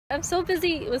I'm so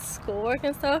busy with schoolwork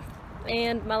and stuff,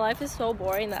 and my life is so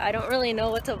boring that I don't really know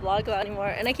what to vlog about anymore,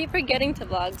 and I keep forgetting to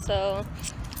vlog, so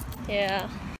yeah.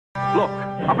 Look,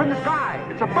 up in the sky,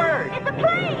 it's a bird! It's a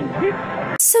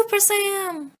plane! Super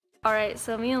Sam! Alright,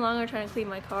 so me and Long are trying to clean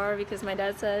my car because my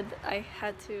dad said I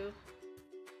had to.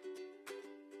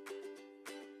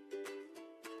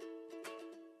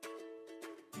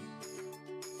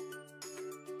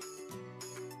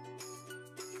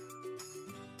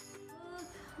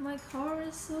 My car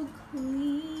is so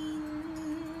clean.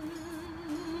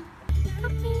 I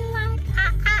feel like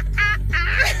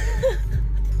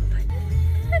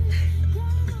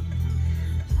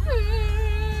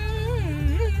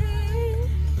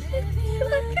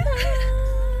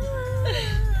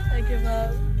I give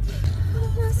up.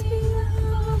 Must be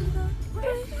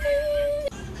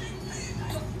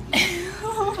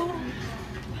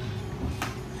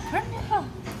Brenda!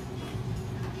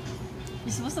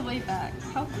 You're supposed to wait back.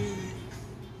 How rude.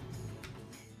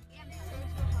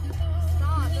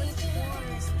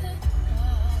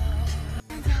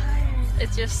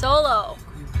 It's your solo.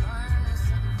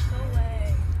 No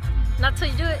way. Not till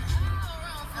you do it.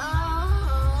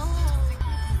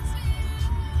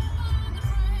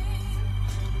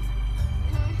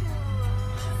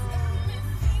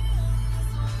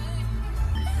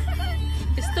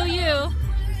 It's still you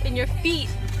and your feet.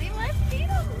 Leave my feet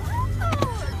alone.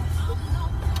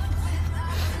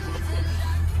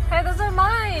 Hey, those are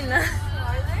mine. Are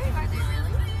they? Are they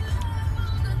really?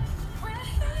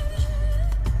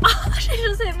 Oh, she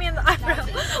just hit me in the eyebrow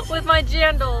with my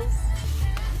jandals.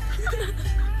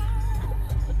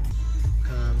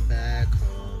 Come back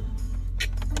home.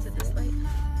 Is it this light?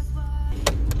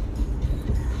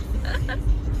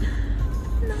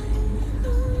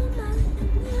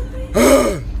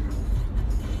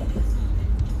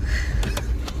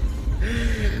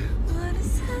 What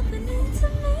is happening to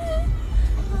me?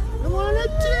 I wanna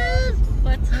dance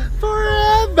What?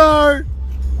 forever.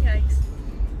 Yikes.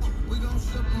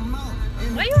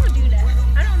 Why you wanna do that?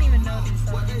 I don't even know these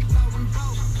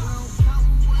songs.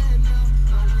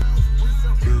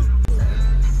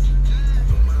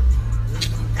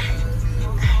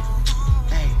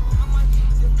 Hey,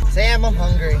 Sam, I'm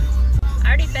hungry. I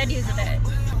already fed you today.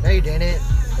 No, you didn't.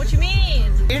 What you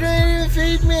mean? You didn't even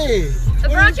feed me. I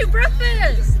brought you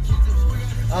breakfast.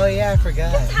 Oh yeah, I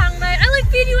forgot. Hang night. I like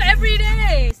feed you every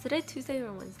day. Is today Tuesday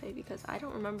or Wednesday? Because I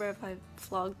don't remember if I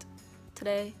vlogged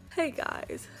today. Hey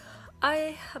guys,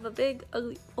 I have a big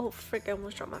ugly, oh frick, I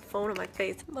almost dropped my phone on my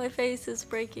face. My face is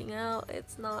breaking out.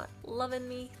 It's not loving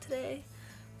me today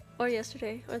or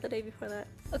yesterday or the day before that.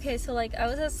 Okay, so like I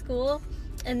was at school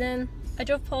and then I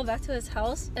drove Paul back to his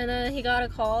house and then he got a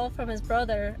call from his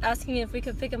brother asking if we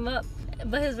could pick him up.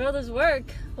 But his brother's work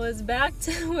was back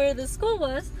to where the school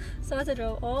was, so I had to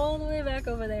drive all the way back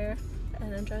over there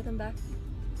and then drive them back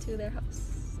to their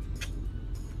house.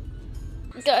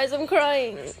 Guys, I'm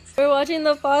crying. We're watching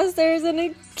the Fosters and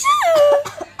it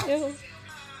Ew.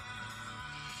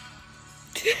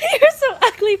 You're so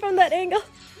ugly from that angle.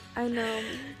 I know.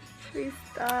 Please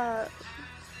stop.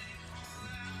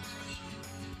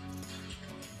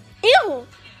 Ew!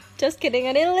 Just kidding,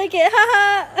 I didn't like it.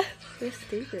 Haha! You're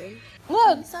stupid.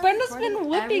 Look, Brenda's been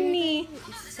whipping me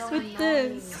So with annoying.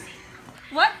 this.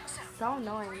 What? So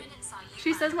annoying.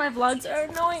 She says my vlogs are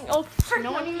annoying. Oh, frick.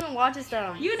 No one even watches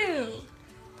them. You do.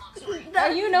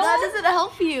 That, you know that doesn't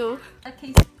help you. A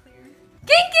case is clear.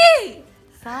 Kinky!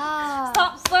 Stop.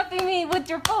 Stop slapping me with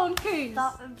your phone case.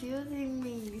 Stop abusing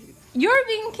me. You're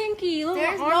being kinky. Look,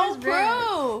 There's my arm no is red.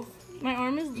 proof. My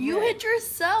arm is You red. hit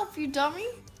yourself, you dummy.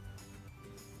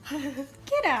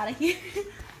 Get out of here.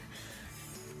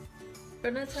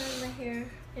 Brenda tying my hair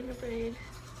in a braid.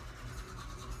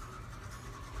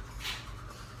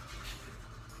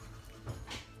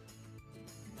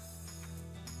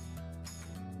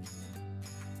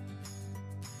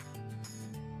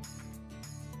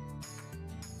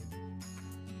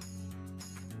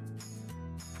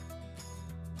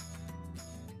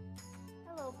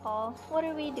 Hello, Paul. What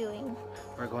are we doing?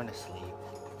 We're going to sleep.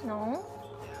 No.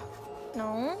 Yeah,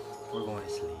 No. we're going to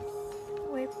sleep.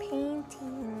 We're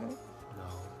painting. No,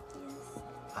 Yes.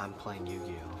 I'm playing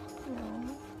Yu-Gi-Oh.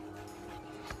 No.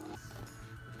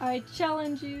 I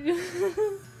challenge you.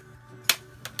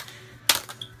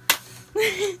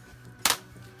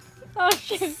 Oh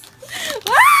shoot.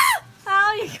 Ah!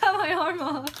 Ow, you got my arm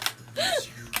off.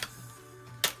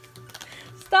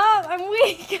 Stop, I'm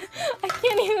weak. I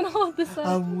can't even hold this up.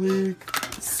 I'm weak.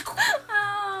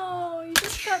 Ow, you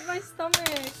just cut my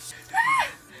stomach.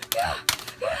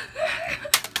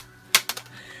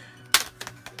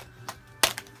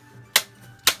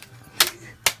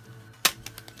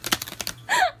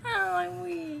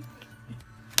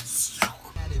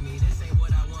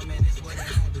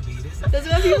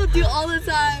 People do all the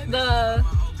time. The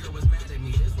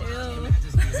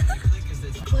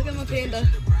Look at my panda.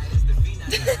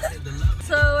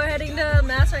 So we're heading to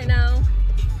Mass right now,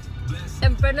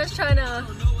 and Brenda's trying to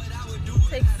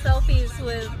take selfies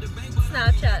with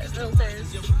Snapchat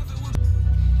filters.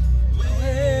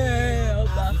 Hey,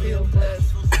 I feel blessed.